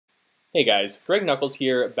Hey guys, Greg Knuckles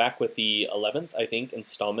here, back with the 11th, I think,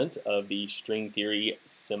 installment of the String Theory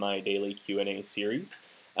Semi-Daily Q&A series.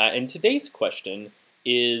 And today's question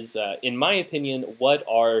is, in my opinion, what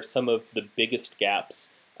are some of the biggest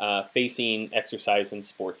gaps facing exercise and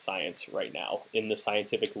sports science right now in the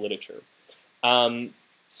scientific literature?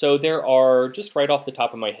 So there are, just right off the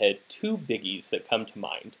top of my head, two biggies that come to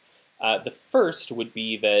mind. The first would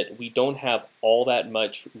be that we don't have all that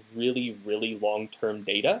much really long-term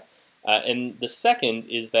data. And the second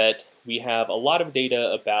is that we have a lot of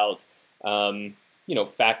data about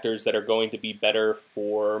factors that are going to be better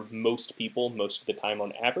for most people most of the time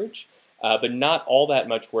on average, but not all that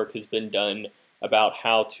much work has been done about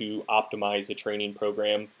how to optimize a training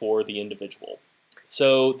program for the individual.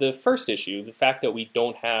 So the first issue, the fact that we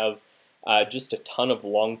don't have just a ton of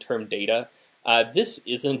long-term data, this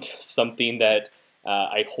isn't something that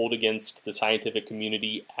I hold against the scientific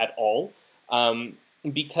community at all.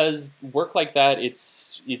 Because work like that,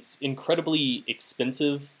 it's incredibly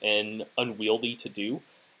expensive and unwieldy to do.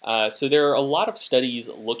 So there are a lot of studies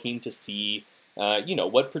looking to see,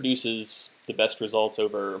 what produces the best results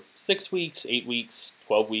over 6 weeks, 8 weeks,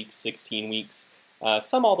 12 weeks, 16 weeks,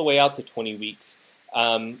 some all the way out to 20 weeks.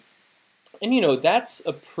 And that's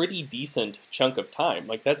a pretty decent chunk of time.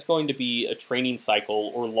 Like that's going to be a training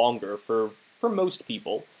cycle or longer for most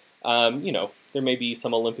people. There may be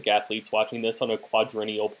some Olympic athletes watching this on a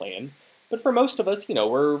quadrennial plan, but for most of us,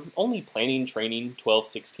 we're only planning training 12,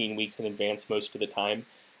 16 weeks in advance most of the time.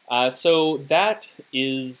 So that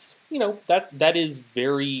is, that is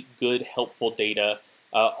very good, helpful data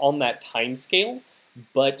on that time scale.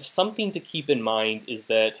 But something to keep in mind is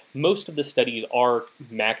that most of the studies are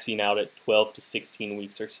maxing out at 12 to 16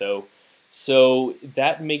 weeks or so. So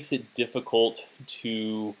that makes it difficult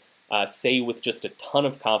to say with just a ton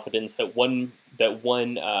of confidence that one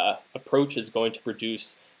approach is going to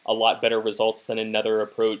produce a lot better results than another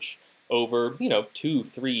approach over 2,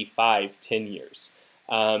 3, 5, 10 years.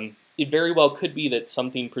 It very well could be that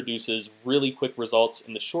something produces really quick results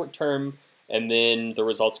in the short term, and then the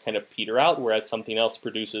results kind of peter out, whereas something else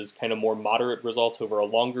produces kind of more moderate results over a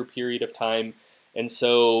longer period of time. And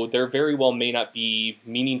so there very well may not be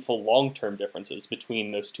meaningful long-term differences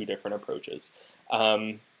between those two different approaches.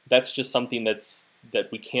 That's just something that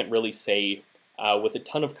we can't really say with a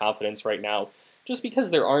ton of confidence right now, just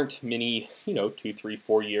because there aren't many, 2, 3,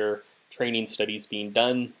 4 year training studies being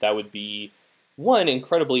done. That would be, one,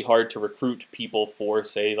 incredibly hard to recruit people for,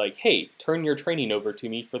 say, like, hey, turn your training over to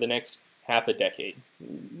me for the next half a decade.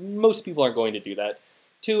 Most people aren't going to do that.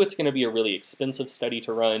 Two, it's going to be a really expensive study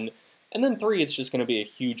to run. And then three, it's just going to be a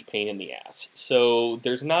huge pain in the ass. So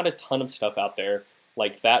there's not a ton of stuff out there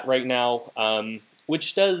like that right now.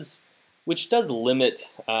 Which does limit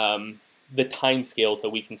the time scales that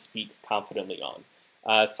we can speak confidently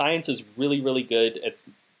on. Science is really good at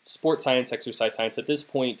sports science, exercise science at this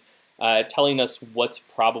point, telling us what's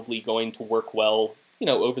probably going to work well,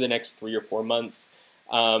 over the next 3 or 4 months.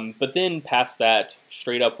 But then past that,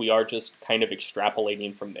 straight up, we are just kind of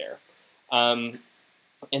extrapolating from there. And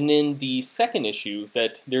then the second issue,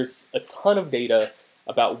 that there's a ton of data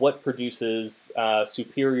about what produces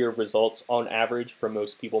superior results on average for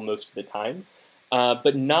most people most of the time,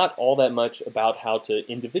 but not all that much about how to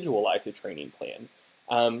individualize a training plan.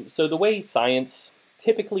 So the way science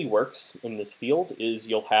typically works in this field is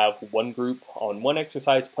you'll have one group on one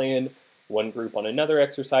exercise plan, one group on another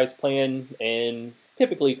exercise plan, and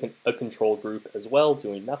typically a control group as well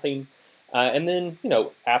doing nothing. And then,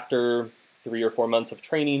 after 3 or 4 months of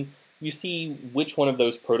training, you see which one of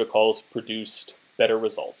those protocols produced better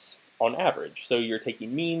results on average. So you're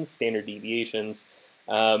taking means, standard deviations.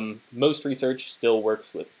 Most research still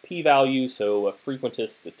works with p-values, so a frequentist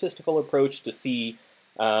statistical approach to see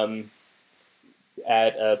at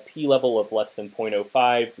a p-level of less than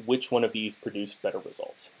 0.05 which one of these produced better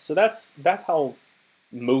results. So that's how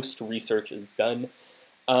most research is done.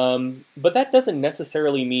 But that doesn't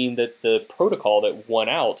necessarily mean that the protocol that won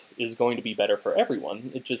out is going to be better for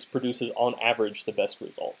everyone. It just produces, on average, the best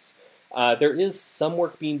results. There is some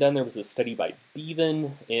work being done. There was a study by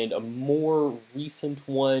Bevan and a more recent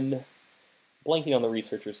one, blanking on the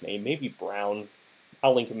researcher's name, maybe Brown.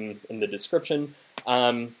 I'll link him in the description.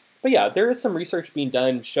 But yeah, there is some research being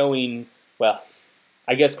done showing, well,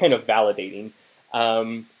 I guess kind of validating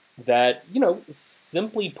that,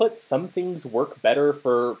 simply put, some things work better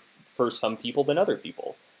for some people than other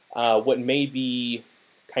people. What may be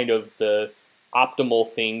kind of the optimal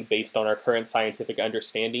thing based on our current scientific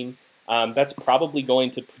understanding, that's probably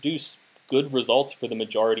going to produce good results for the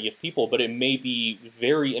majority of people, but it may be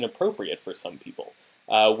very inappropriate for some people.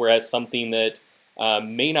 Whereas something that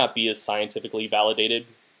may not be as scientifically validated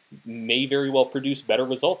may very well produce better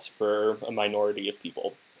results for a minority of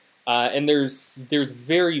people. And there's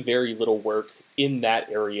very, very little work in that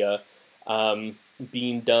area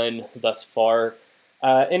being done thus far.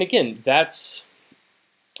 And again, that's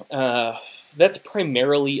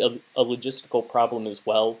primarily a logistical problem as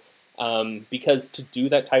well, because to do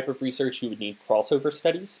that type of research, you would need crossover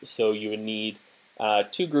studies. So you would need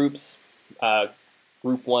two groups.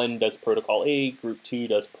 Group 1 does protocol A, Group 2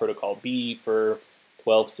 does protocol B for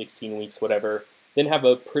 12, 16 weeks, whatever. Then have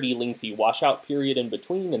a pretty lengthy washout period in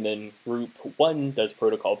between, and then Group 1 does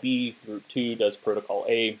protocol B, Group 2 does protocol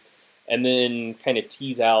A, and then kind of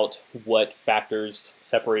tease out what factors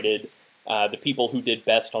separated the people who did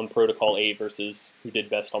best on protocol A versus who did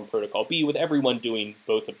best on protocol B, with everyone doing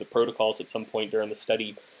both of the protocols at some point during the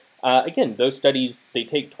study. Again, those studies, they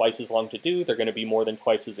take twice as long to do. They're going to be more than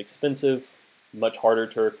twice as expensive, much harder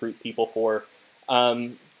to recruit people for.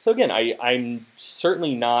 So again, I'm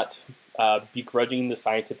certainly not begrudging the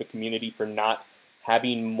scientific community for not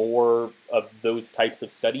having more of those types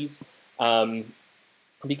of studies,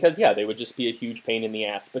 because yeah, they would just be a huge pain in the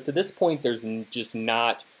ass. But to this point, there's just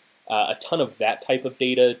not a ton of that type of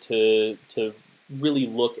data to really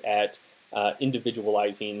look at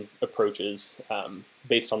individualizing approaches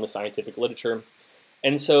based on the scientific literature.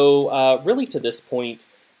 And so really to this point,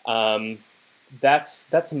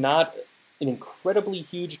 that's not an incredibly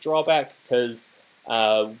huge drawback, because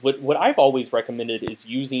what I've always recommended is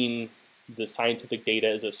using the scientific data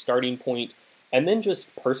as a starting point, and then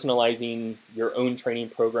just personalizing your own training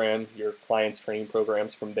program, your clients' training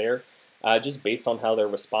programs from there, just based on how they're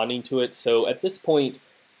responding to it. So at this point,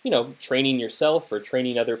 training yourself or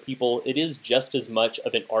training other people, it is just as much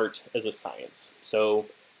of an art as a science. So,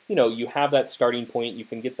 you have that starting point, you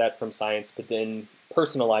can get that from science, but then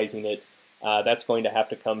personalizing it, that's going to have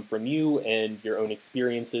to come from you and your own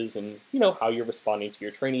experiences and, how you're responding to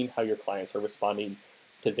your training, how your clients are responding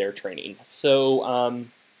to their training. So,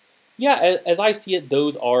 yeah, as I see it,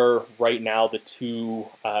 those are right now the two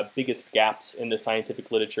biggest gaps in the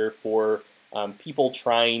scientific literature for people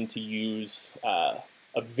trying to use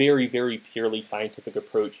a very, very purely scientific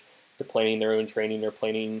approach to planning their own training or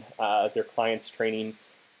planning their clients' training.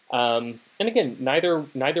 And again,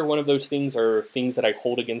 neither one of those things are things that I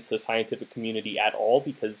hold against the scientific community at all,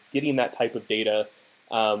 because getting that type of data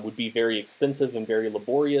would be very expensive and very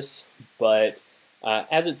laborious. But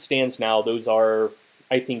as it stands now, those are,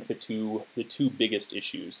 I think, the two biggest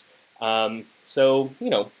issues. So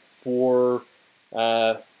for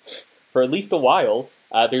at least a while,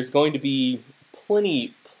 there's going to be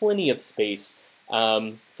plenty of space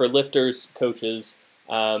for lifters, coaches,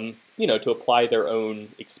 to apply their own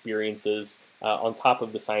experiences on top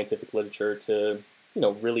of the scientific literature to,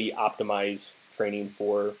 really optimize training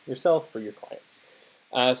for yourself, for your clients.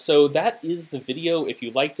 So that is the video. If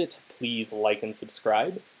you liked it, please like and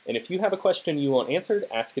subscribe. And if you have a question you want answered,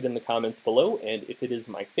 ask it in the comments below. And if it is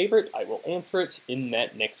my favorite, I will answer it in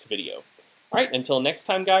that next video. All right, until next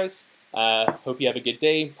time, guys, hope you have a good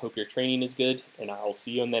day. Hope your training is good, and I'll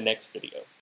see you in the next video.